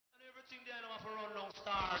have a run down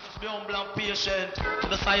star. Just be humble and patient. To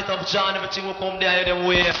the sight of John, everything will come there them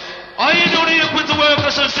way. All you do is quit the work, I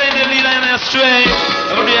shall send the leader and astray.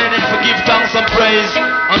 Every day I need to give thanks and praise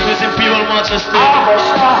unto his imperial majesty.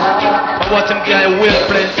 But what him guy will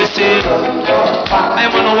plenty see. I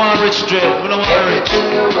am no one rich dread, we don't want rich.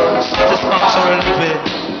 Satisfaction living.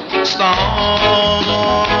 Star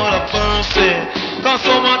of mercy. Cause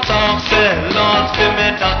someone talk say, Lord, for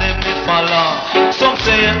me that them me follow. Some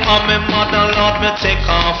say, I'm a mother, Lord, me take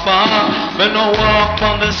off. Me no walk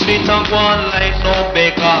on the street and go on like no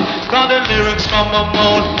beggar. Cause the lyrics from my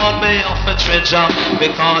mouth, man, me off a treasure.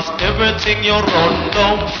 Because everything you run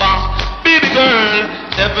down for, baby girl,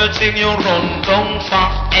 everything you run down for.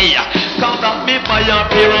 Hey, cause that me buy a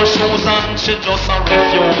pair of shoes and she just a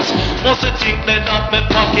refuse. Must you think that me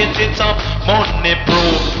pocket it up, money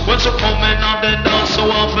proof. When she come in and the dance, so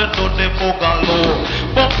often do the boogaloo.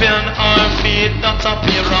 Bumpy on her feet, that's a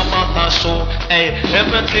pair of mata show. Hey,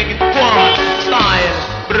 everything one style,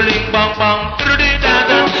 bring bang bang,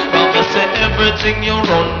 but me say everything you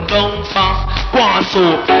run down for. One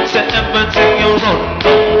so, say everything you run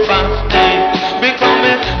down for. Hey, become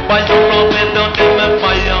it by your rubbing down in my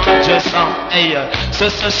fire dresser. Hey, so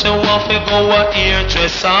she want to go a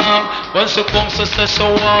hairdresser. When she comes, she she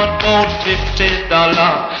want about $50.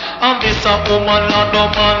 And this a woman and no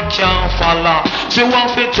man can't follow. She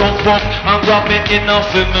want to jump up and grab me in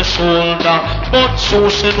off of my shoulder. But so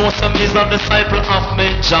she knows I'm a disciple of me,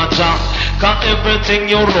 Jaja. Cause everything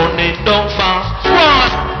you run it down for.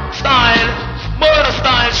 Run, style, murder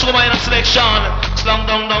style, show my selection. Slang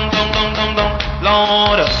down, down, down, down, down, down,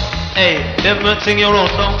 Lord. Hey, everything you run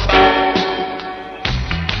down for.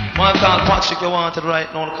 One call Patrick you wanted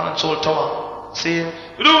right now, the control tower. See?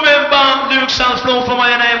 Remember, lyrics shall flow from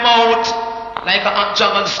my mouth. Like a hot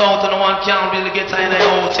jog on south and no one can't really get in and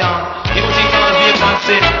out, yeah. You think I'll be able to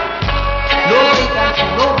say? No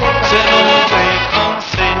vacancy, no vacancy. Say no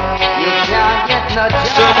vacancy. You can't get no job.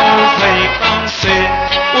 Say no vacancy.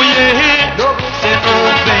 Oh yeah. Say no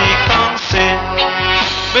vacancy.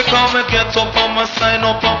 Because me get up on my sign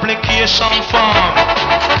up application form.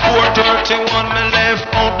 4:31 me left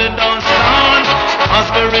out the dance stand. As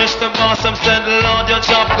me reach the boss, I'm said, Lord, your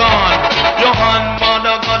job gone. Your hand,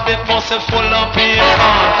 mother, got the bus full of people.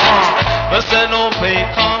 Me say no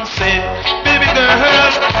vacancy. Baby girl,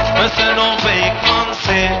 me say no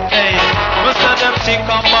vacancy. Hey, me say them think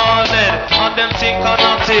I'm ballin', and them think I'm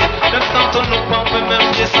naughty. Them start to look up in my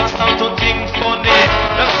face and start to think funny.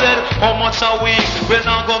 Them said, how much a week? We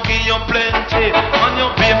not go give you plenty. And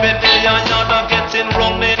your baby there, and you're not getting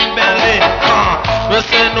running belly. Me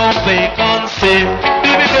say no vacancy.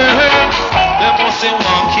 Baby girl, them must say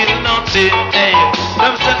one kill naughty. Hey,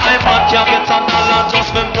 them say I man can't get a dollar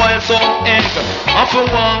just me boil some egg. If you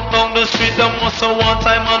walk down the street, them must say one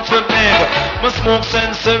time and for beg. Me smoke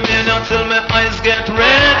Pennsylvania till my eyes get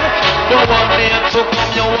red. But one day to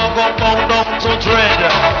come, you will go bound down to dread.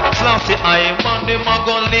 Slassy I man, them a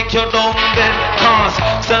go lick you down dead. Cause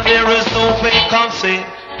say there is no vacancy.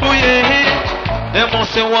 Oh yeah, them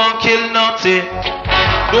must say one kill naughty.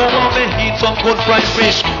 Don't want me eat some good fried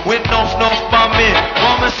fish with enough for me.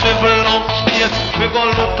 Want me swivel up yes, we gon'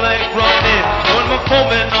 look like Rodney. When me come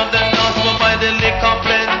in on the dance, we buy the liquor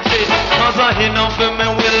plenty. Cause I enough for me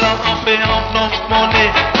will have enough money.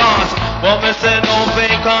 Cause what me say no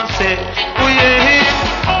vacancy. Oh yeah,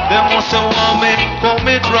 they must say want me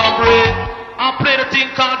commit robbery. I play the thing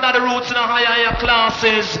called that the roots in the higher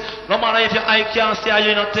classes. No matter if your eye can't see or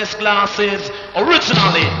you in test classes.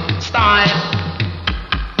 Originally, style.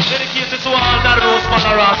 Dedicated to all that rose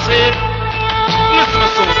paparazzi. Listen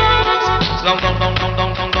to me, so. Long, long, long, long,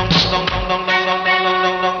 long, long, long, long, long, long, long, long, long, long,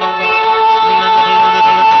 long, long, long.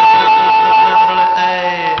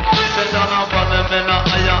 Hey, say down upon them in the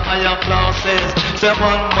higher classes. Say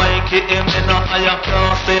one Mikey him in the higher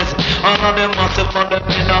classes. And of them massive on them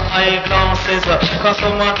in the high classes. Cause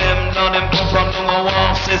some of them now them come from young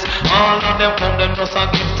horses. All of them come them just a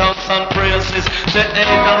give thanks and praises. Say hey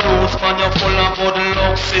the roots man you full of good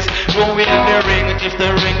luxes. Go in the ring if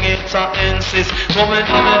the ring it's a ensis. Come in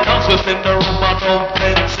the dance within the room and no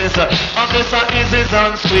fences. And this a easies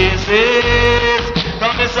and squeezes.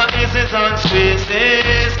 Come this a easies and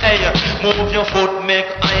squeezes. Hey, move your foot make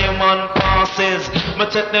I man passes. Me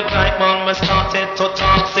take the night man me started to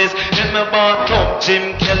dances. In my bathroom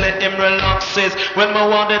Jim Kelly him relaxes. When me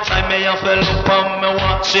want the time me have to look on me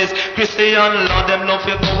watches. Christian Lord them love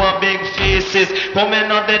you go a big faces. Come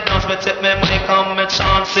in on the dance me take me mic and me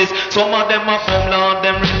chances. Some of them a come Lord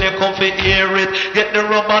them really come to hear it. Get the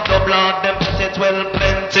rubber dub Lord them put it well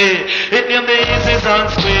plenty. It in the easies and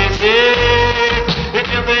squeezes. It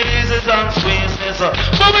in the easies and squeezes.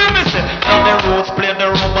 But when me say, now the roots play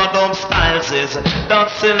the rubber dub styles is.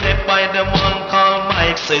 That's select by the man called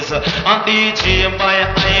Mike says. And DJ by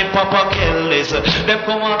I Papa Kelly's. Them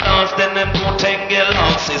come and dance, then them do tangle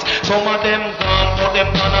lances. Some of them gone, but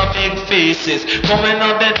them got a big faces. Coming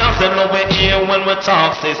on the dance, them love we hear when we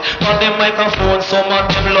talk this. On the microphone, some of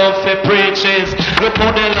them love for preaches. Look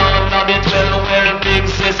how the land now they tell well big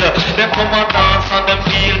sis. Them come and dance and them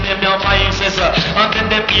feel them your voices. And then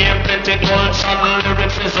them hear plenty cultural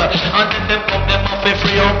lyrics. And then them come them up and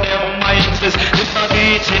free up them minds. This a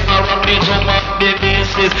DJ around the drum and the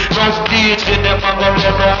bases. Just DJ them a go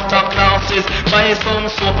run out of classes. Buy some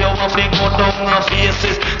soap you have to go down on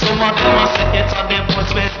faces. Some of them a say it and them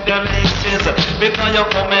must with their laces. Because you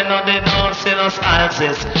come in and they dance in a styles.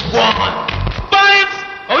 One vibes.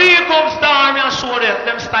 Oh, here comes Star, me and show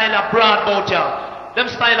them style of broad bout ya. Them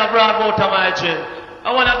style of broad bout ya, my chin.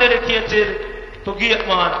 I want to dedicate it to gate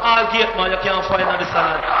man. All gate man you can't find on the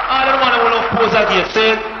salon. All the one who love pose a gate,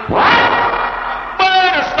 see?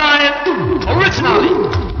 Burn style. Originally.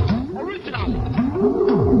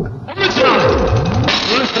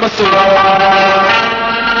 Listen to me.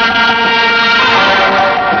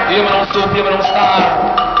 You man don't stop, you man don't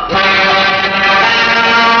start.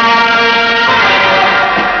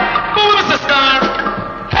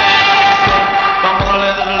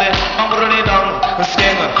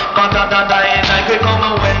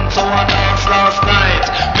 Last night,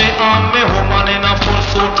 me and me woman in a full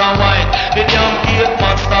suit of white. The young gate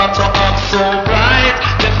man start to act so bright.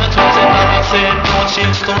 Let me tell you that I said no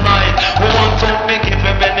change tonight. Who want to make it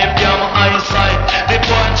me when them damn eyesight? The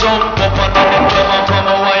boy jump up and down them come up from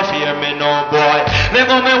my wife. Hear me no boy.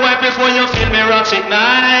 Let go me wife before you feel me ratchet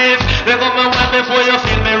knife. Let go me wife before you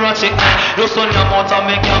feel me ratchet knife. You son your mouth and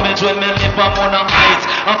make damage when me live up on a height.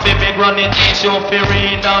 And feel me granny teach you feel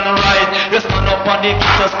read and write. You stand up on the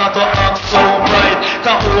just not to act so bright.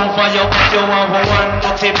 Cause over your back you have one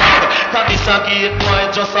dirty bag. Cause this a gate boy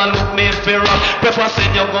just a look me fear up. Prefer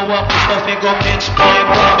send you go up stuff you go pitch me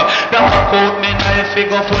grab. That a coat me knife you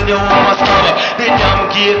go full you over stab. The damn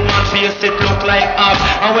gate man face it look like ab.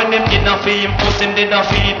 And when him did not feel him puss him did not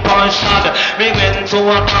feel punch shot. Me went to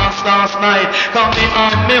a dance last night. Cause me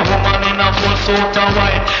and me woman in a full suit of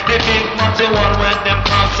white. The big man the one when them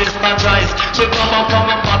dances strategize. She come up from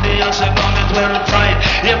my body and she got it well tight.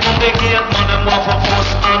 Yeah, from the gate man them want for fuss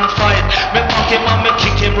and fight. Me pack him and me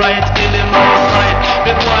kick him right till him right side.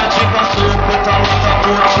 The boy drink a soup with a lot of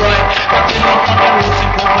roots right. But he look on the roots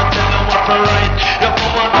him come and tell him what to write. You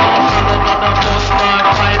come and dance and look at the fuss and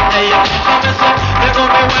fight. Hey, come and say, they go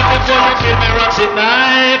me wet before you feel me ratchet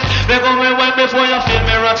knife. They go me wet before you feel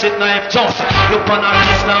me ratchet knife. Just look on her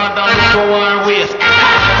wrist now down to her waist.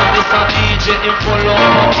 And this a DJ in full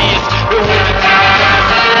on case. We hold the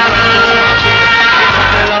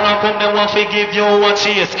come they want to give you a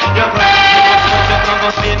chase. You're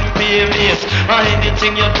gonna spin PVS. And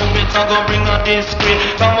anything you do it's gonna bring a disgrace.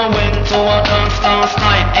 Come on went to a dance last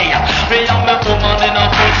night. Hey, me and me woman in a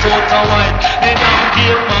full suit of white. The damn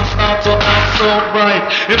gate man start to act so bright.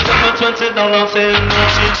 If them $20 say no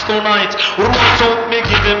change tonight. Watch out me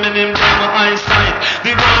give him in him down my eyesight.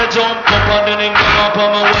 The boy jump up and then him come up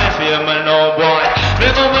on my wife. Hear me no boy.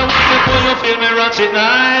 They go me right before you feel me ratchet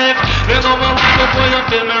knife. They go me right before you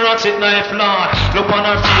feel me ratchet knife, Lord. Look on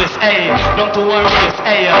her face, hey, down to her waist,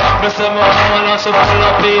 hey. Me say me woman and she full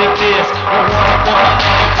of big face. I wanna go and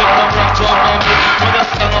take the rock to her me. When I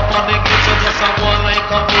stand up on the gate, you just a go like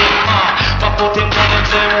a big man. But put him down and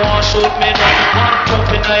say, won't shoot me down. One pump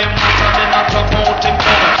in him, and then I come out him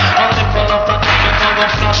down. And the fall of that, me can go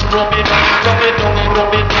flash, rub it down. Rub it down, rub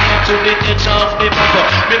it down to the edge of the bumper.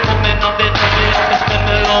 Me come in on the top, me have to spend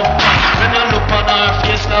the love. When you look on her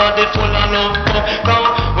face, now they full of love. Come,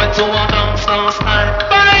 went to a dance last night.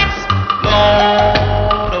 Vibes!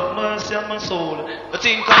 Lord of mercy on my soul. I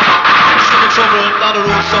think I'm still in trouble, not the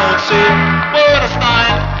road sound. See, word of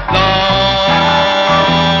style.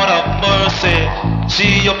 Lord of mercy.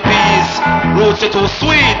 See your peace. Roots are too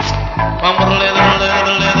sweet. I'm a Lord.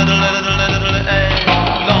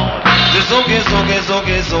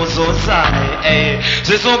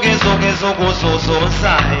 So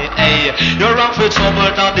sigh, you're wrong for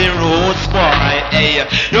trouble down the roads, boy,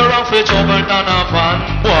 you're wrong for trouble down a van,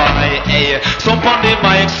 boy, some on the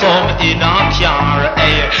bike, some in a car,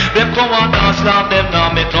 them come and dance down, them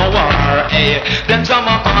now make no war, them jam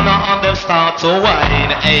a corner and them start to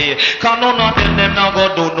whine, cause none of them now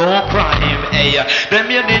go do no crime, them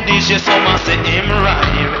hear the DJ, some a say him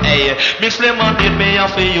rhyme, Miss Lemon did me a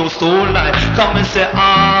for used to lie, come and say,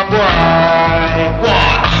 ah boy, what?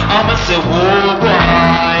 I'ma say, oh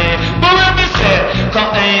boy, but when me say,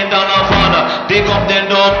 come ain't down a fun, dig up the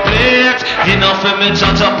dog plate, Enough of me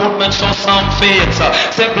judge, put me trust and faith.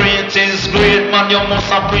 Say great is great, man, you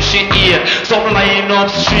must appreciate. Some line up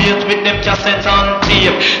straight with them cassette and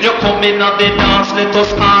tape. You come in at the dance, let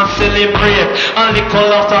us all celebrate. And the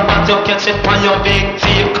call after that, you catch it by your big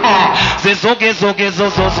tape car. Say zoge zoge zo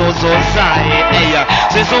zo zo zo zai, hey.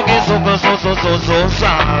 Say zoge zoge zo zo zo zo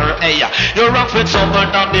zai, hey. You rock with trouble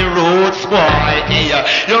down the roads, boy, hey.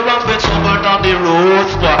 You rock with trouble down the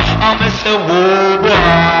roads, boy. I'ma say whoa,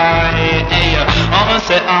 boy, hey. I'ma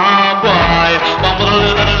say ah, boy.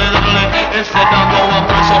 Instead of go up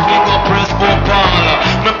and so we go press vocal.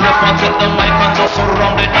 Me prefer take the mic and just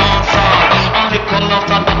surround the dance hall. And the call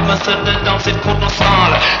after that, me said the dance it couldn't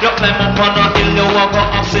stall. You climb up on a hill, you walk up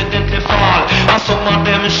accidentally fall. And some of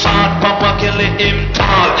them shot, Papa kill him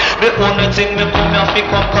tall. The only thing me come here pick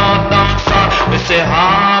up called dance hall. Me say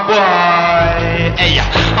ah boy, hey.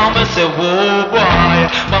 And me say whoa boy.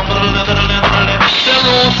 The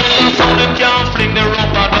roses are so them can't fling the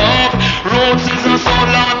rubber dove. Roses are so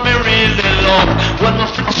loud me really love. When I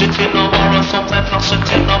flash it in a bar and sometimes flash it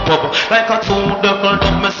in a pub. Like a two double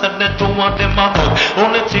dub, me said that two of them a hug.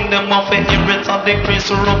 Only thing them want for hear it and they crease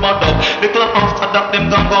rubber dub. Little after that them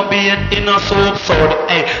gonna be in a soap sword.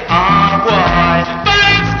 Hey, ah boy.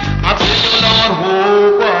 Balance! I tell you Lord,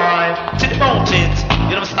 oh boy. To the mountains,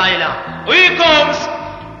 you know style. Here he comes.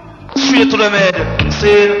 Straight to the mid.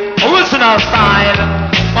 See, original style.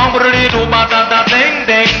 Bang really do ba da da ding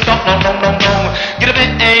ding dong dong dong dong dong. Get a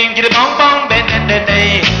bit ding, get a bang bang bang bang bang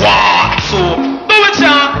bang. What? So do it,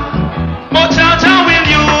 Jah. But Jah will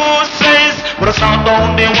you says, put a sound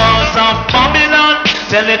on the walls of Babylon.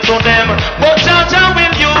 Tell it to them. But Jah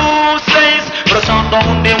will you says, put a sound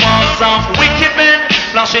on the walls of wicked men.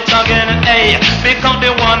 Flash it again, hey. Become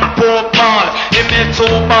the one poor ball. He made two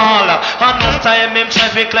ball. And no time him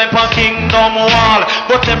try to climb a kingdom wall.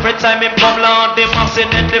 But every time him come Lord, him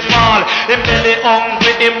accidentally fall. Him belly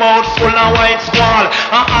hungry, him mouth full of white squall.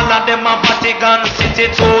 And all of them a Vatican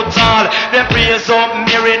City total. Them praise up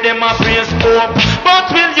Mary, them a praise Pope.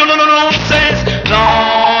 But will you know says,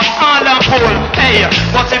 Lord, all a fool. Hey,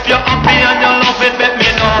 but if you're happy and you love it, let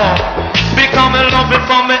me know. Become a love it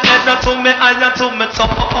from me head to me eye and to me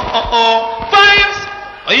top. Vibes!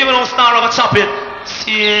 Or even on star of a chop it.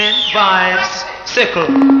 See, vibes. Sickle.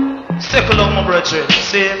 Sickle of my brethren.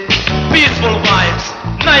 See? Peaceful vibes.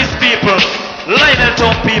 Nice people. Lionel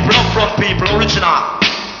Town people. Upfront people. Original.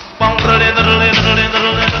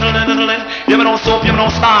 You know soap, you know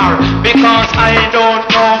star. Because I don't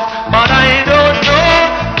know. But I don't know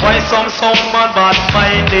why some man bad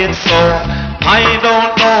find it so. I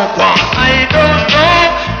don't know what, I don't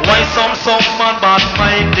know why some man bad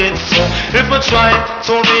find it so. If we try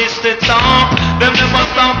to reach the top, them never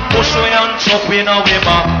stop push we and chop in a way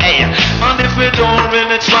back. Hey. And if we don't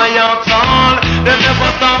really try at all, them never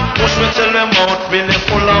stop push we till them out really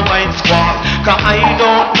full of white squall. Cause I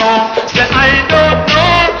don't know, say I don't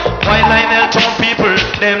know why Lionel Town people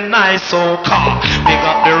them nice so calm. We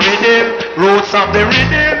got the rhythm, roots of the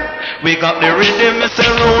rhythm. We got the rhythm, it's the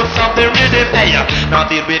roots of the rhythm. Hey, now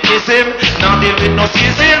deal with ism, now deal with no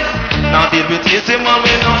schism. Now deal with ism and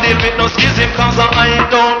we now deal with no schism. Cause I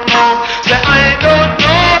don't know, say I don't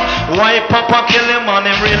know why Papa kill him and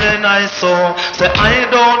him really nice so. Say I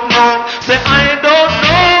don't know, say I don't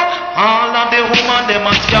know. All of the woman them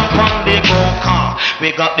a scamp on the go car. We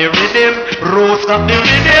got the rhythm, roots got the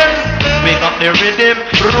rhythm. We got the rhythm,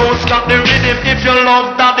 roots got the rhythm. If you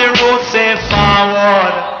love that the roots say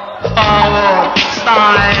forward. Forward,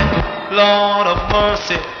 style, Lord of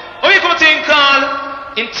mercy. Oh, you come think called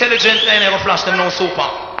intelligent, they never flash them no super.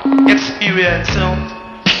 Experience, you know.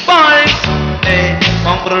 Vibes, hey,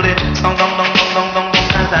 dong dong dong dong dong dong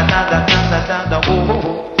da da da da da da da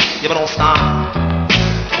oh. You don't stop.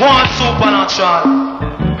 One supernatural.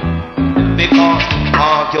 Because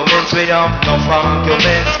arguments we have no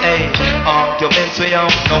arguments, hey. Arguments we have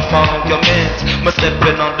no arguments. Me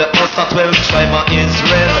stepping on the house of 12 tribe of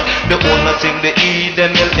Israel. The only thing they eat them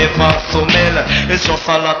will ever smell. It's just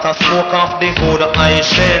a lot of smoke off the hood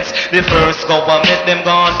Haitians. The first government them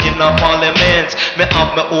gone in a parliament. Me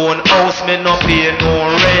have my own house, me no pay no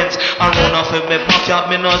rent. I run off in my backyard,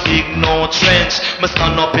 me no dig no trench. Me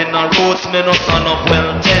stand up in the roads, me no stand up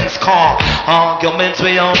well tense. Car arguments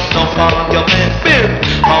we have no arguments.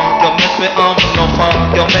 Arguments we have enough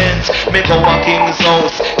arguments. Me go a king's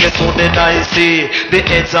house. Guess who did I see? The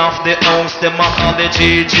heads of the house, them a call the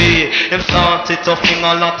GG. Him started to fling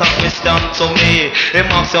a lot of questions to me. Him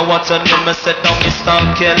ask you what's your name, I said down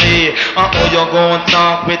Mr. Kelly. And how you gon'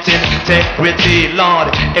 talk with integrity,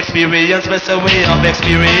 Lord? Experience, we say we have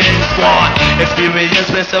experience. One, experience,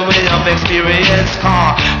 we say we have experience.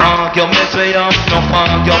 Arguments, we have no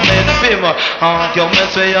arguments.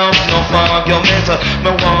 Arguments, we have no arguments.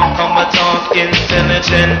 Me walk and me talk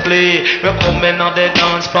intelligently. We coming on the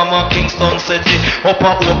dance from a Kingston City. Up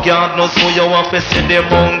a Oak Yard, no so you want to see the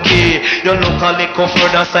monkey. You look a little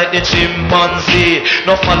further side the chimpanzee.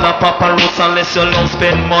 No follow Papa Roots unless you love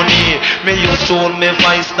spend money. Me you sold me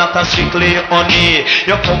vice that a strictly honey.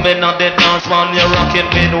 You coming on the dance man, you rocking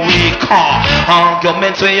with weak.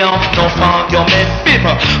 Arguments we have no argument.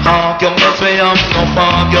 People, arguments we have no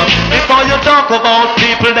argument. Before you talk about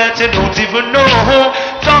people that you don't even know,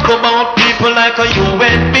 talk about people like you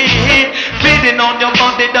and me. Feeding on your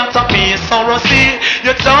body that's a piece or a sea.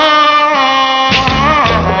 You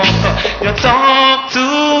talk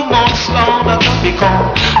too much long that can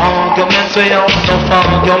become arguments we have no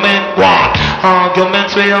argument. What?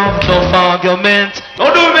 Arguments we have no argument.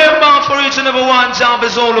 Don't do remember for each and every one job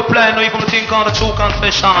is all the plan. No, you can think on the true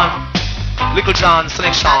confession. Little John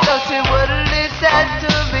selection. This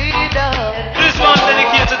one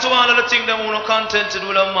dedicated to all of the things that were not contented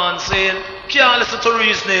with a man saying, can't listen to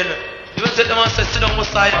reasoning. You will take them and say, sit down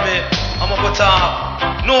beside me. I'm going to talk.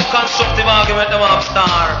 No constructive argument, them have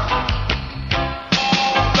star.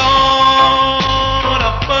 Lord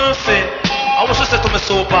of mercy. I wish she said to me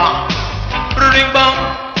super. Ring bang.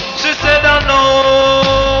 She said I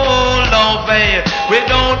know love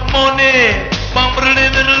without money.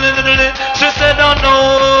 She said I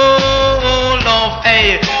know love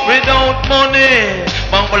without money.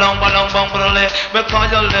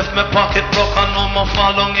 Because you left me pocket broke and no more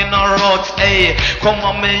falling in a rot. Come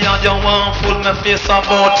on me and you want full me face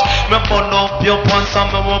about. Me burn up your pants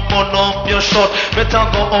and me will burn up your shirt. Me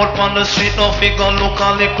talk go out on the street no figure look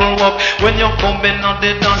a little up. When you come in on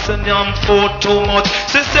the dance and you food too much.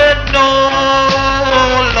 She said no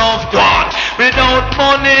love God without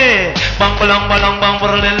money. Bang bang bang bang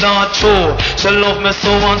bang Lord true. She love me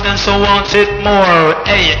so and then she want it more.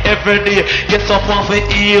 Every day get up off the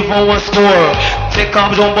evil and score. Take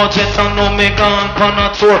up your budget and no me gone on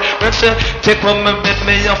a tour. When she take on me bed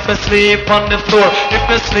me have to sleep on the floor. If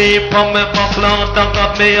me sleep on me back land and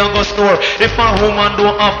got me a go store. If a woman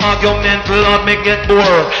don't have argument Lord me get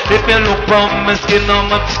bored. If me look from my skin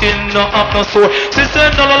on my skin no have no sore. She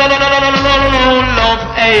said no love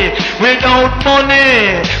without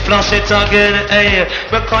money. Flash it again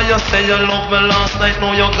because you say you love me last night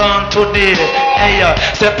now you gone today.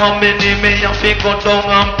 Step on me knee me and fi go down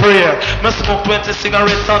and pray. Me smoke 20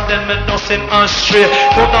 cigarettes and then me nothing ashtray.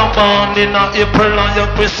 Put a band in a April and you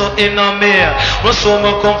crystal in a May. Me so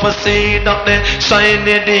me come for see that the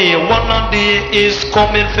shiny day. One of day is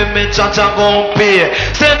coming for me Jaja gon' pay.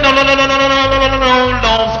 Say no love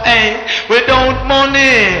without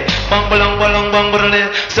money. Bang bang bang bang bang.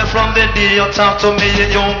 Say from the day you talk to me you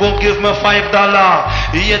don't go give me $5.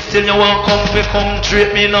 Yet still you want come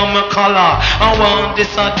treat me on my collar. I want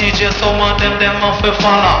this a DJ some of them have to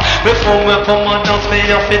follow. Before we come and dance me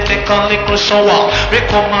have to take a little shower. We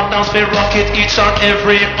come and dance we rock it each and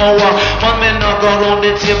every hour. One man not go round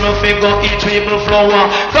the table we go eat table flour.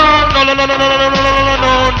 Come no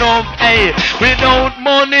without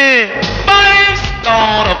money. Vibes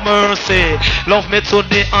Lord of mercy. Love me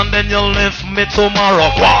today and then you leave me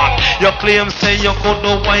tomorrow. What? You claim say you could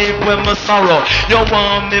do wipe with my sorrow. You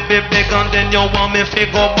want me be big and then you want me fi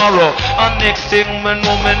go borrow. And next thing me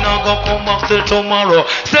know me not go come back till tomorrow.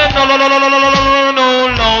 Say no love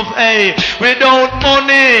without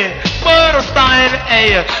money. Murder style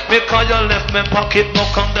because you left me pocket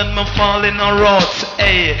book and then me fall in a rut.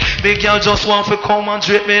 The girl just want to come and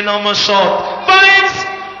drip me in on my shop. Vibes.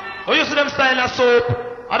 Oh, you see them style of soap?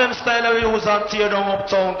 And them style of use and tear down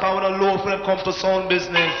uptown. Cause when a low for them come to sound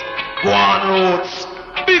business. Go on roads.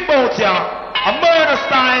 Big bout ya. A murder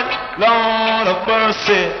style. Lord of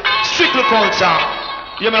mercy. Strictly culture.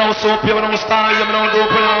 You me know soap, you me know style, you me know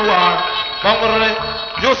dope, you know war.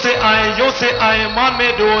 You say I, man me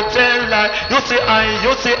don't tell lie. You say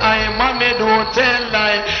I, man me don't tell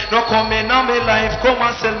lie. No come in on me life, come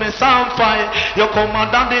and sell me some fine. You come and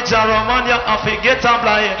down the Jaro, man, you have to get a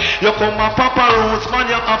blind. You come and Papa Roots, man,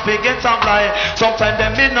 you have to get a blind. Sometimes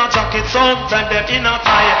them in a jacket, sometimes them in a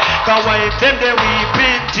tie. Cause wife them they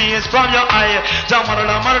weeping tears from your eye. Jamada,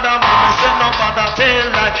 man, say no bother tell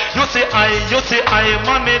lie. You say I,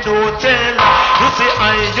 man, me don't tell lie. You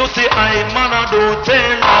you see I man I do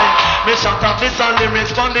tell lie. Me shut up this and lyrics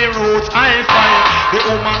from the roots I find. The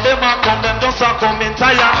woman them a come, them just a come in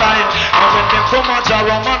tired time. And when them come a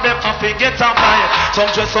Jaro man, them have to get a buy. Some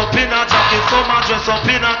dress up in a jacket, some a dress up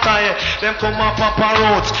in a tie. Them come a papa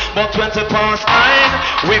roots, but 20 past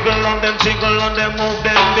 9. Wiggle on them, jiggle on them, move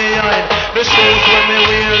them behind. The shoes when me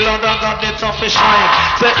wear, Lord I got the toughest shine.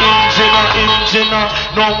 Say engine,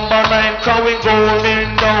 number 9, can we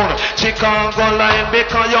going down? Chicago line,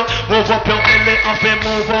 because you move up your belly and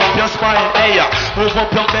move up your spine. Hey, move up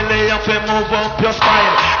your belly and move up your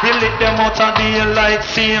spine. We lick them out of daylight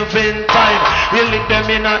saving time. We lick them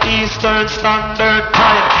in a Eastern Standard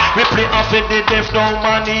Time. We play off with the deaf, dumb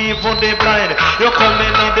and even the blind. You come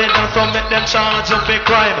in and they dance so make them charge you for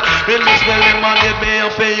crime. We miss the lemon, they pay you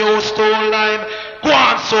for use to lime. Go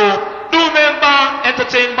on, so do remember,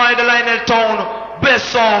 entertained by the Lionel Town.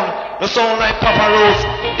 Best sound, the sound like Papa Rose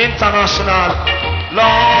International.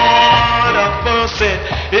 Lord of mercy,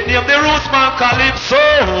 it named the Roots Man Calypso.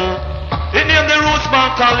 It named the Roots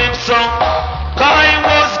Man Calypso. Cause I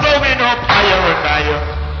was going up higher and higher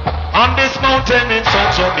on this mountain in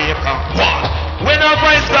South Jamaica. One, when a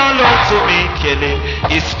voice called out to me, Kelly,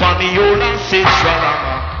 Hispaniola,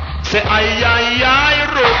 Sicilana. Say ay,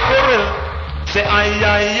 roco. Say ay,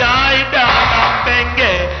 dana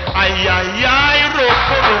benge. Ay,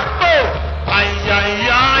 roco. Ay,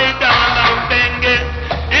 dana benge.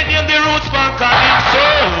 In the Roots Man Calypso.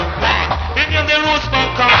 In the Roots Man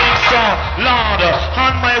Calypso. Lord,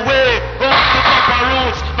 on my way, go to Papa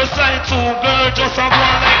Roots. Beside 2 girls, just have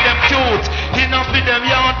one like them cute. Enough with them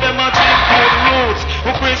yard, them a drink good roots.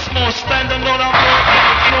 For Christmas time, them don't have no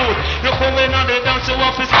fruit. You come in and they dance, you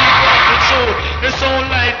have to speak out the truth. They sound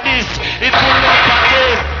like this, it full up a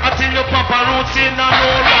days. Until your Papa Roots in a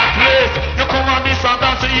no-rat place. You come on this and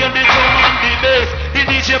dance, you hear the drum and the bass. The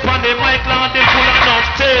DJ on the mic, Lord, they full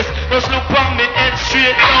enough taste. Just look on me head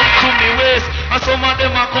straight down to me waist. And some of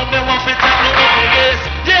them a come, they want to take me up the waist.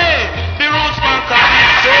 Yeah, the Roots Man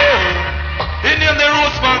Calypso. He named the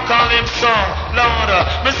Roots Man Calypso. Lord,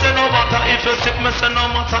 me say no matter if you sick, me say no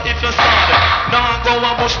matter if you sad. Now go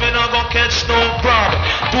and bush, me now go catch no crab.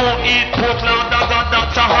 Don't eat pork, Lord,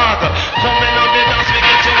 that's a hog. Come in on the dance, we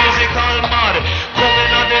get your musical mad. Come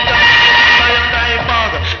in on the dance, we get fly and die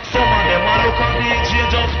bag. Some of them a look on DJ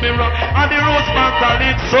just be rock. And the Roots Man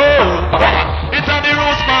Calypso. It's on the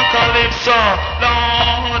Roots Man Calypso.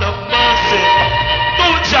 Lord of mercy.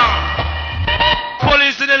 Tuja.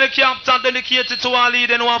 Police in the captain dedicated to all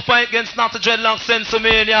leading who fight against not the dreadlock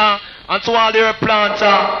Sensomania and to all their planter,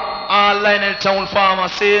 all Lionel Town farmer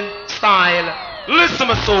scene style. Listen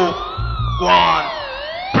me so. Go on.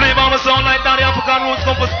 Play by my sound like that, the African roots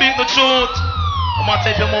come to speak the truth. I'm gonna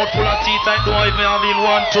take your mouth full of teeth, I don't even have in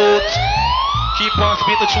one tooth. Keep on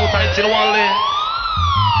speak the truth until one day.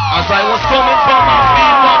 As I was coming from my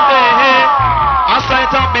feet one day, I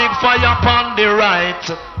sight a big fire upon the right.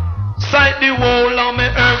 Sight the wall on me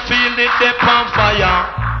earth, feel it dip on fire.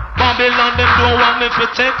 Babylon them don't want me to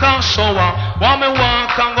take a shower. Want me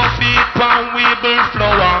walk and go feed pan weeble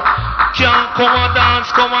flower. Can't come and dance,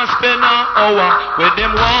 come and spend an hour. Where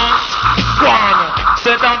them want, gone.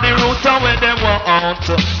 Set on the roots and where them want.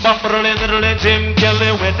 Bambrly Jim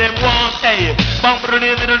Kelly where them want, hey. Bambrly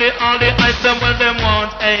all the ice them where them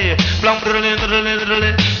want, hey. Bambrly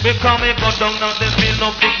because me go down now they feel no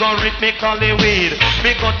figure rhythmically weed.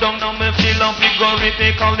 Me go down now me feel no figure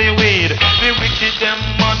rhythmically weed. Me wicked them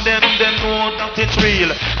and them know that it's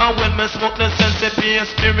real. And when me smoke the sense be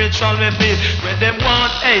spiritual me feel. Where them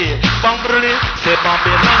want, hey. Bambrly say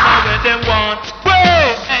Babylon where them want.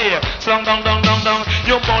 Whoa, hey. Slang down.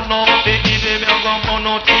 You burn out the evil, me gon' burn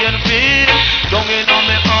out TNP. Down in on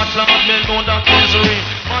me heart, Lord, me know that is real.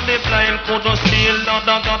 On the blind couldn't steal, Lord,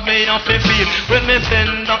 I got me off the feel. When me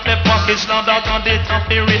send up the package, Lord, I got it off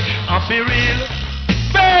the real.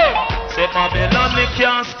 Boom! Say Babylon, me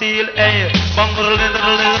can't steal, hey.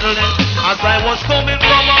 As I was coming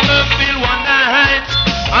from on the field one night,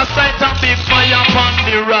 I sight a big fire upon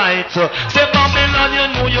the right. Say Babylon, you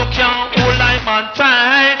know you can't hold like man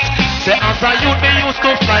tight. Say as a youth me used to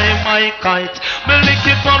fly my kite. Me lick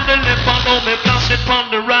it on the left and now me flash it on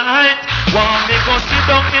the right. Want me go sit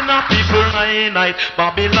down in a people night.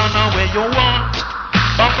 Babylon where you want.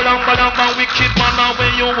 Bang, wicked man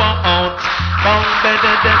where you want. Bang,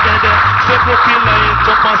 say Brooklyn light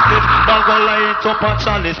up and split. Bang, go light up and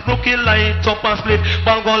chalice. Brooklyn light up and split.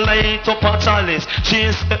 Bang, go light up and chalice. She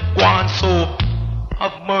is one so.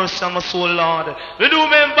 Have mercy on my soul, Lord. You do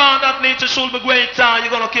remember that nature should be greater. You're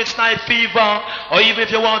gonna catch night fever. Or even if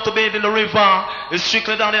you want to bathe in the river, it's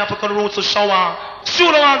strictly down the African road to shower. Shoot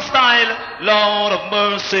on style, Lord of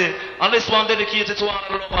mercy. And this one dedicated to all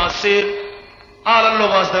the lovers. See, all the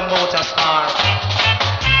lovers, them out a star.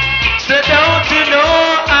 Say, don't you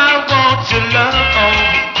know I want your love?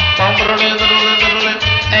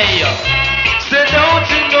 Hey, say, don't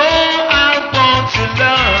you know I want your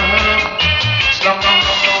love?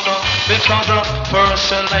 Because the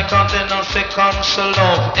first you like and then a second she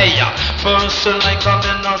love. Hey, first you like and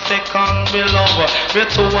then a second we love. We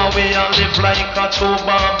two and we a live like a true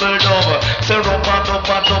Bible dove. Say rubber,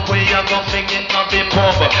 we a go sing it at the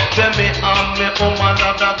pub. Say me and me woman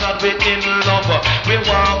that we in love. We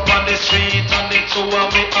walk on the street and the two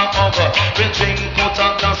and we a hug. We drink out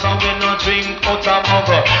a glass and we no drink out a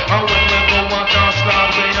mug. And when we go and dance,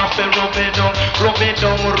 Lord, we have to rub it down,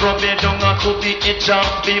 and to the edge of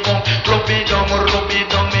the bone. Rub it down,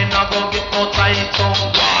 me not go get no tight on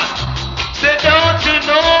one. Say, don't you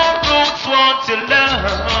know roots want to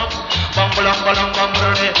love? Bambalang,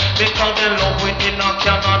 because they love we in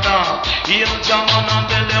Canada. In German and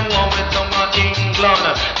then they want with them in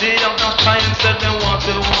England. The other time said they want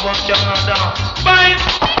to over Canada. Bye!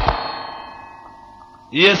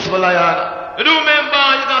 Yes, Lion. You do remember,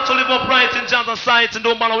 you got to live upright in God's sight and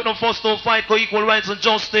don't bother with no fuss, no fight for equal rights and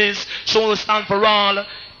justice. Show the stand for all.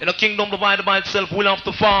 In a kingdom divided by itself will have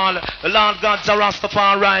to fall. The Lord God Jaro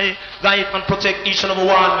Rastafari guide and protect each and every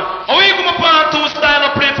one. And we come apart to style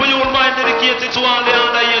and play for you and mind dedicated to all the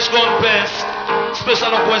underage gun best. Special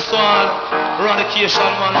request to all eradication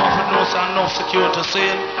man off with no and no security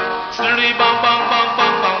scene. Slurry bang bang bang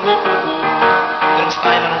bang bang whoop whoop whoop. Them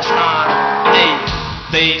style and style. Hey,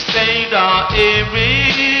 they say the air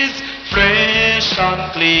is fresh and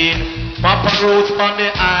clean. Papa roads on the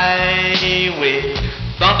highway.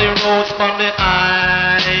 Down the roads from the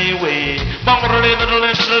highway.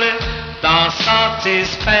 The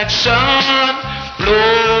satisfaction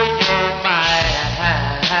blow your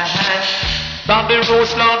mind. Down the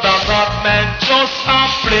roads, Lord, the God man just a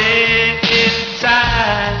playing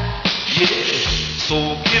time. Yeah. So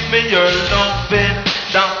give me your loving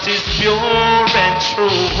that is pure and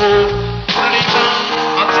true.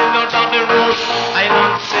 Until you're down the road, I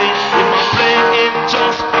don't say you must play it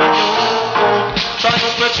just for you. Try to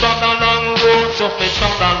fetch on the long road, so fetch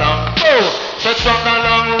on the long road. Fetch on the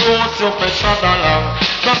long road, so fetch on the long.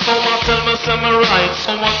 Now someone tell me say me right,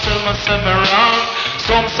 someone tell me say me wrong.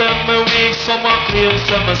 Some say me weak, someone claim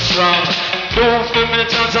say me strong. Don't feel me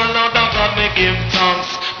judge and Lord that God me give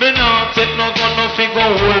thanks. Me not take no gun, no figure,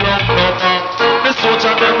 hold up no bank. The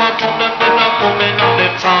soldier them a come, them then a come in on the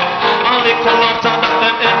tank. And the collector that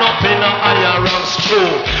them end up in a higher ranks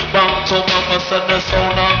true. Back to mama said the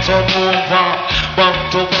sound and turn over. Back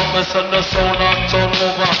to mama said the sound and turn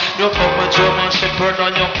over. You come with German shepherd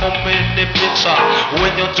and you come in the picture.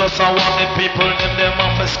 When you just want the people, them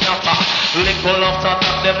off a scatter. Little after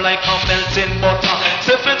that, them like a melting butter.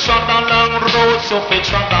 Say fit on the long road, so fit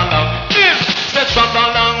on the long. Say on the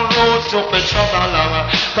long road, so fit on the long.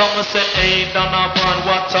 Come and say, hey, down a man,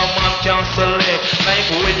 what a man can select. Like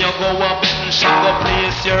when you go up and shop, go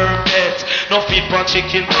place your bet. No people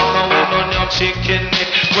chicken back and we don't have chicken neck.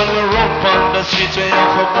 When we run on the street, we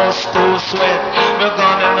have a bus to sweat. We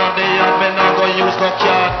gone in on the yard, we not go use no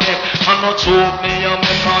car neck. And no choke me, and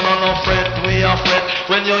me man and no friend, we are friend.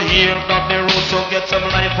 When you hear that the road, so get some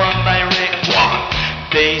life and direct one.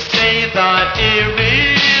 They say that it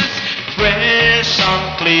is fresh and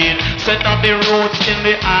clean. Set up the roads in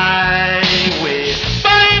the highway.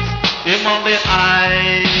 Fight him on the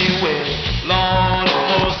highway. Lord of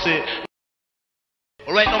mercy.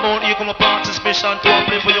 Right now, Mount you come a participation to a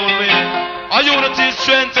play for your win. Our unity is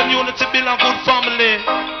strength and unity build a good family.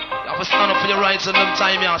 You have to stand up for your rights in them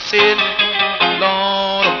time you are saying.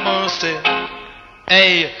 Lord of mercy.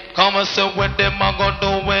 Hey, come and say what them a gonna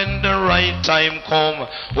do when the right time come.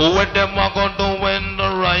 What them a gonna do when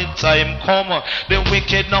the right time come. The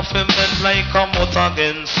wicked nothing meant like a moat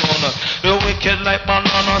against sun. The wicked like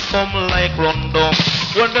banana, some like run down.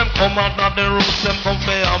 When them come out of the roots, them come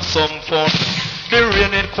to have some fun. The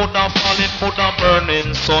rain it could have fall, it could have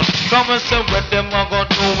burning sun. Come and say what them a gonna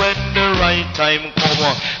do when the right time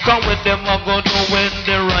come. Come what them a gonna do when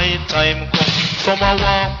the right time come. Some a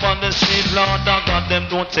walk on the street, Lord, I got them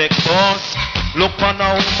don't take bus. Look on a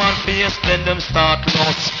woman face, then them start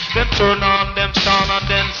lost. Them turn on them chant and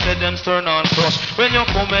then say them turn on crush. When you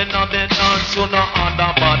come in and they dance, you know under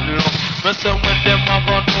bad luck. Me say when them a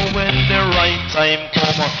gonna do when the right time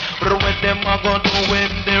come. When them a gonna do when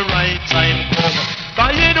the right time come.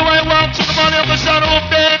 Cause you know I walk to the money of the shadow of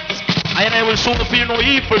death. I will show up here no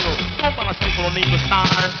evil. Don't wanna speak on evil star.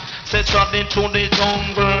 Say trotting through the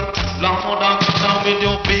jungle. Lord, I'm down with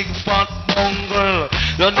your big fat bungle.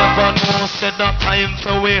 You never know, said that time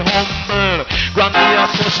for we humble. Granny a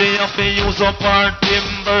so she have to use up her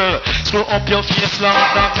timber. Screw up your face, Lord,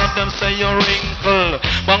 and them say you wrinkle.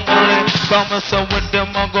 Bungle, come and say with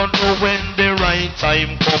them I gonna do when the right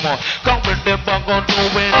time come. Come with them I gonna do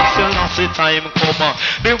when Selassie time come.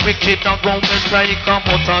 The wicked are going to strike and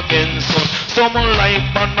put against us. Some like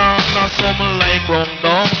banana, some like rum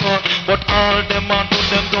down. But all them a do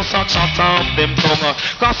them just a chat off them tongue.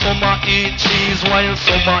 Cause some a eat cheese while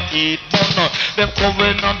some a eat bun. Them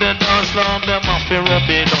coming on the dance floor, them a fi rub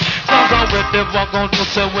it down. Cause with them a gonna do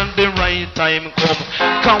say when the right time come.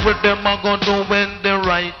 Cause with them a gonna do when the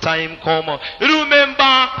right time come. You remember,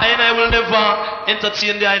 and I will never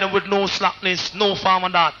entertain the item with no slackness, no farm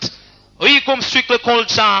on that. We come strictly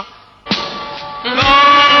culture.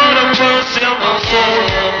 Lord of mercy on my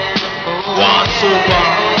soul. One super.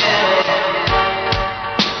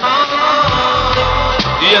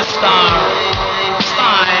 Yes, star.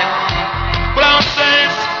 Style. Brown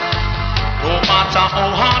says, no matter how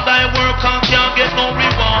hard I work, I can't get no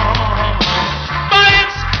reward.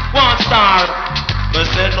 Vibes. One star. But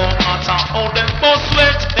say no matter how them both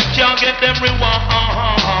sweat, they can't get them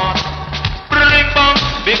reward. Bring back,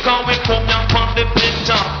 because we come down from the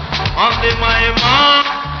picture. And the my man,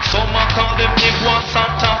 some call them big one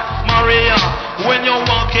Santa Maria. When you're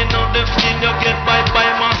walking on the field, you get bite by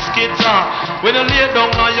mosquito. When you lay down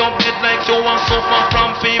on your bed like you want suffer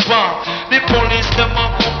from fever, the police them a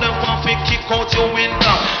come, them want to kick out your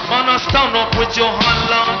window. Man, I stand up with your hand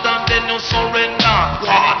loud and then you surrender.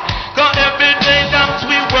 What? Cause every day that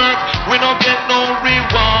we work, we don't get no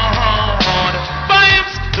reward.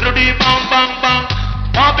 Vibes, through the bang bang bang.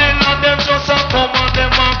 Babylon them just a come and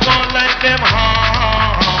them a go like them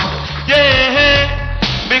hard. Yeah,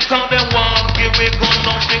 because them want give we gun,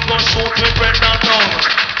 nothing gon' shoot we bread and down.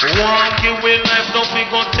 Want give we life,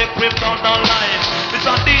 nothing gon' take we down the line. It's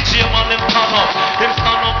a DJ man, him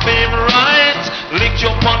stand up him right. Lick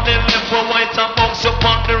you on the left or right and bounce you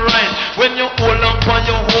on the right. When you hold on for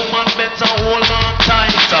your home and better hold on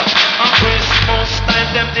tight. And Christmas time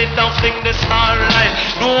them did not fling the starlight.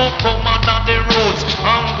 Don't come under the roads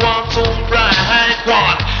and go on to bright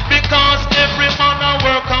one. Because every man a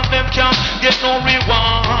work and them can't get no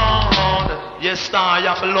reward. Yes, star, you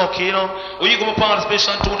have to lucky, you know. Or you go to part of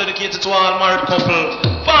special tune dedicated to all married couple.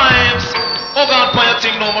 Vibes. Oh God, for your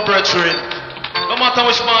thing now, my brethren. No matter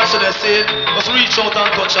which master they say, just reach out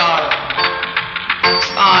and touch her.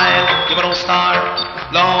 Style, give it no star.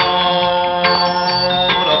 Lord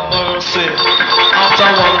of mercy.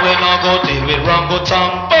 After one we not go deal with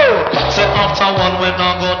Rangotan. Say after one we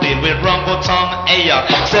not go deal with Rangotan. Hey,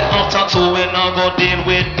 say after two we not go deal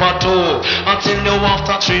with Pato. Until you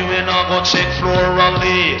after three we not go check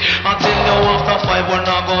florally. Until you after five we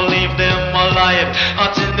not go leave them alive.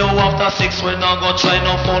 Until you after six we not go try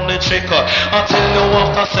no funny trick. Until you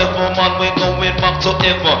after seven man we going back to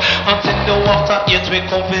ever. Until you after eight we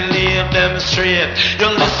come to leave them straight. You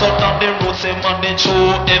listen on the roots and man they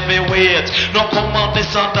show every weight. No come on this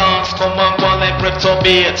and dance, come and go like breath to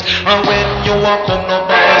beat. And when you walk come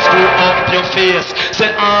nobody screw up your face. Say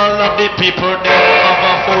all of the people they have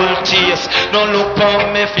a full chase. No look on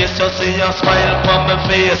me face, you see a smile on my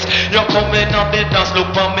face. You coming on the dance, look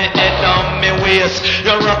on me head and me waist.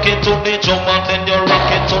 You rock it to the drum and then you rock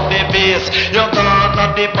it to the bass. You gone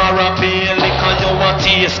at the bar and pay liquor you a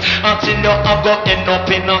taste. Until you have got end up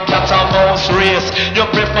in a cat and mouse race. You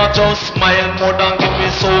prefer just smile more than give me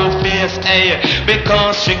soul face. Hey,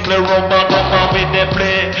 because strictly rubber number with the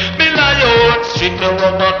play. Me lion, strictly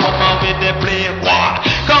rubber number with the play. What?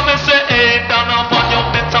 Come and say, hey, down up on you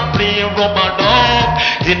better play rubber dog.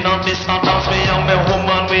 In on this and dance, me and my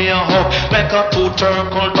woman, we a hug. Like a two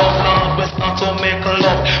turtle dog, Lord, we start to make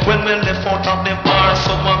love. When we left out of the bar,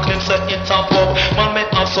 someone claims that it's a pub. Man, me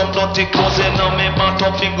have some dirty clothes in on me, but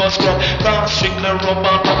top fingers scrub. Cause strictly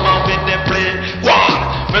rubber number with the play.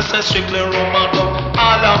 What? Me say strictly rubber dog.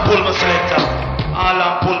 All and pull my selector. All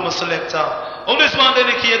and pull my selector. On this man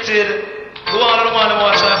dedicated to all of the man who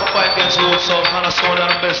watch life for fight against road sound and a sound and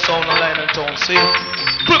the best sound in Lionel Town. See?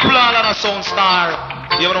 Cripple all and a sound star.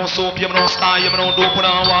 You know soap, you know star, you know dope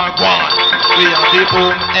and war. One. We are the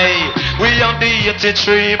boom, hey. We are the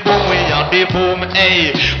 83, boom, we are the boom,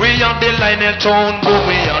 A. We are the Lionel Town, boom,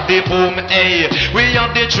 we are the boom, A. We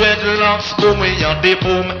are the dreadlocks, boom, we are the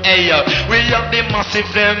boom, A. We are the massive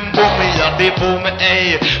them, boom, we are the boom,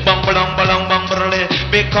 A. Bang, bang, bang, bang, bang,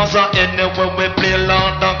 because anywhere we play,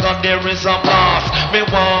 Lord, God, there is a path. Me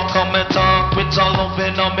walk and me talk with a love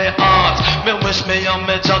in my heart. Me wish me and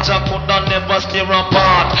me judge I could not never steer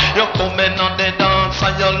apart. You come in on the dance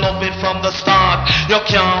and you love it from the start. You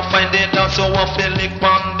can't find it dance, so I feel it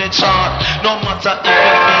on the chart. No matter if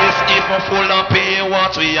your face even full of pay,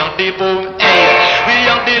 what we are the boom, hey. We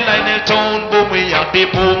are the Lionel Town, boom, we are the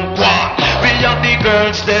boom, what? We are the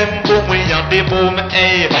girls, them, boom, we are the boom,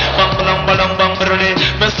 hey. Bang, bang, bang, bang, bang,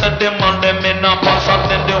 me set them on them in a pass and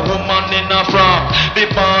then the woman in a frock. The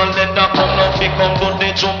ball in the come now, fi come to the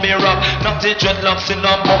jumbi rock. Not the dreadlocks in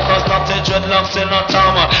a buckers, not the dreadlocks in a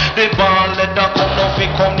tower. The ball in the come now, fi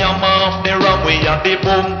come yam off the rock. We are the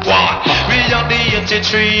boom, what? We are the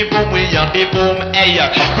 83, boom, we are the boom, hey.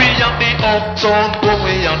 We are the uptown, boom,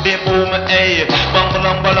 we are the boom, hey. Bang,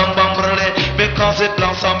 bang, bang, bang, bang, because it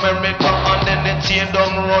belongs to America and then it tear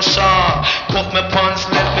down Russia. Put my pants,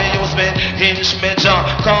 let me use me hinge me jaw.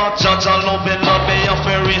 Cause judge and love me, Lord, me have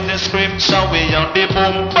to read the scripture. We are the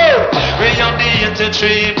boom, boom. We are the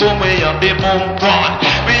 83, boom, we are the boom, one.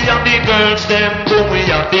 We are the girls, them, boom, we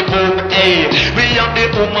are the boom, hey. We are the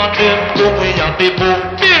woman, them, boom, we are the boom,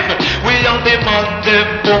 bim. We are the man, them,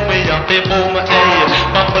 boom, we are the boom, hey.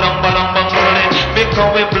 Bang, bang, bang, bang, bang,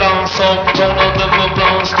 because we blast up town, and then we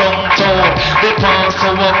blast downtown. The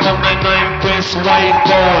pastor will come and impress white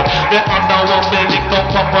gold. The other one, they lick no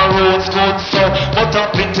proper roads, good so. But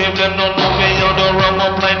a pity, them don't know me, you're the wrong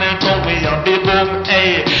up line and town. We are the boom,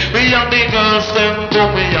 hey. We are the girls, them,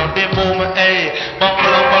 boom, we are the boom, hey. Bang,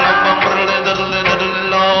 bang, bang, bang, bang,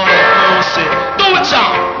 Lord have mercy. Do it,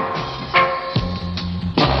 y'all.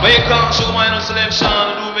 Wake up, Sugar Man on selection.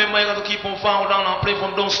 Do me, I got to keep on falling down and play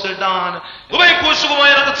from dusk till dawn. Wake up, Sugar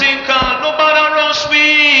Man on the thing called Nobody Rush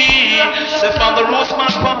Me. Say from the Roseman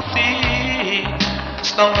Party.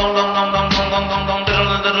 Down, down, down, down, down, down, down,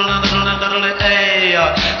 down, down, hey.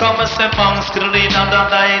 Come and say, bang, skrilly, down, down,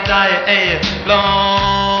 die, die, hey.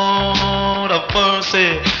 Lord of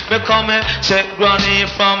mercy. Me come and check granny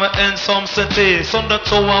from in some city. Sunday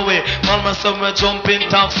 2 away. Man, myself, me jump in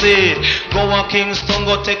taxi. Go a Kingston,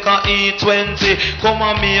 go take a E20. Come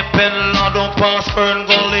on me, pen, Lord, don't pass Fern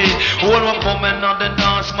Gully. When we come in on the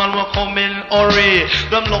dance, man, we come in hurry.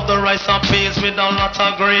 Them love the rice and peas with a lot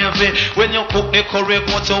of gravy. When you cook the curry,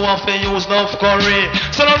 what you want to use enough curry.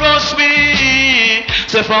 So don't rush me.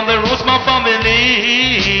 Say from the roots, my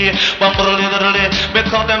family.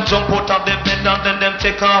 Because them jump out of the bed and then them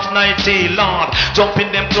take off nighty. Lord, jump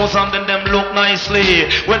in them clothes and then them look nicely.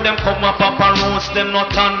 When them come up a roots, them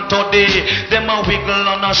not on today. Them a wiggle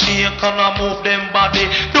and a shake and a move them body.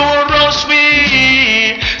 Don't rush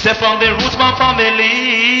me. Say from the roots, my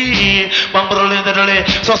family.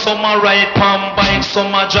 So some a ride palm bike,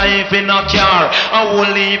 some a drive in a car. A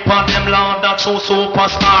whole heap of them Lord that show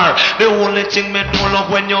superstar. The only thing me do love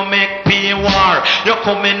when you make P.war. You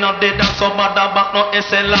come in at the dance, so bad back no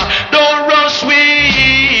SLR. Don't rush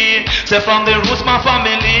me. Say from the roots, my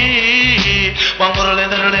family.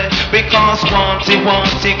 Because want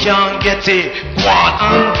it, can't get it. Want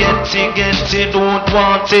and get it, don't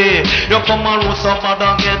want it. You come and roots up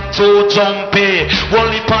and get too jumpy.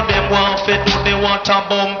 Only for them want to do the water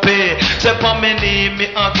bumpy. Say for me name, me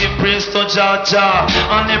I give praise to Jaja.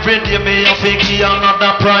 And every day me I fake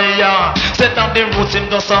another prayer. Say that the roots him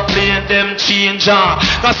just a play them changer.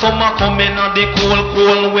 Cause some a come in on the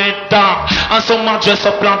cold weather. And some a dress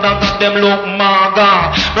up like that them look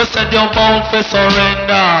maga. Me said you're bound for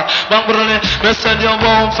surrender. Bang brother, me said you're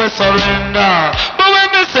bound for surrender. But when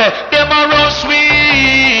me say them a rush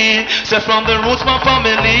me, say from the roots my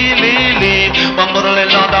family, bang brother,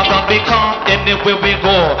 Lord of God, because anywhere we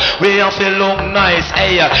go, we have to look nice.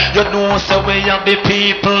 Hey, you know say we are the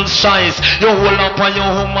people's choice. You hold up on your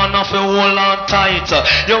woman and you hold on tight.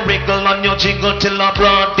 You wriggle and you jiggle till a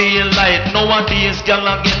broad daylight. Nowadays, girl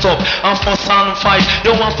a get up and fuss and fight.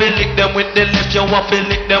 You want to lick them with the left, you want to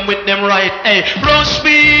lick them with them right. Hey, rush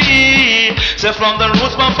me. Say from the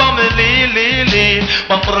roots my family,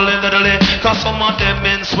 cause some of them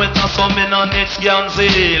in sweat and some in a next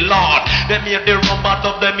Gansy. Lord, them hear the rubber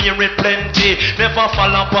of them hear it plenty. Never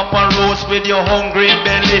fall up a rose with your hungry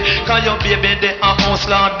belly. Cause your baby they a house,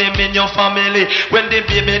 Lord, them in your family. When the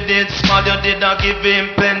baby did smile, you did not give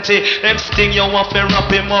him plenty. Them sting you want to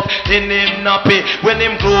wrap him up in him nappy. When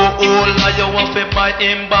him grow old, you want to buy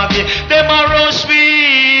him baggy. Them a rush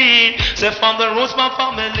me. Say from the roots my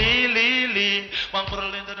family,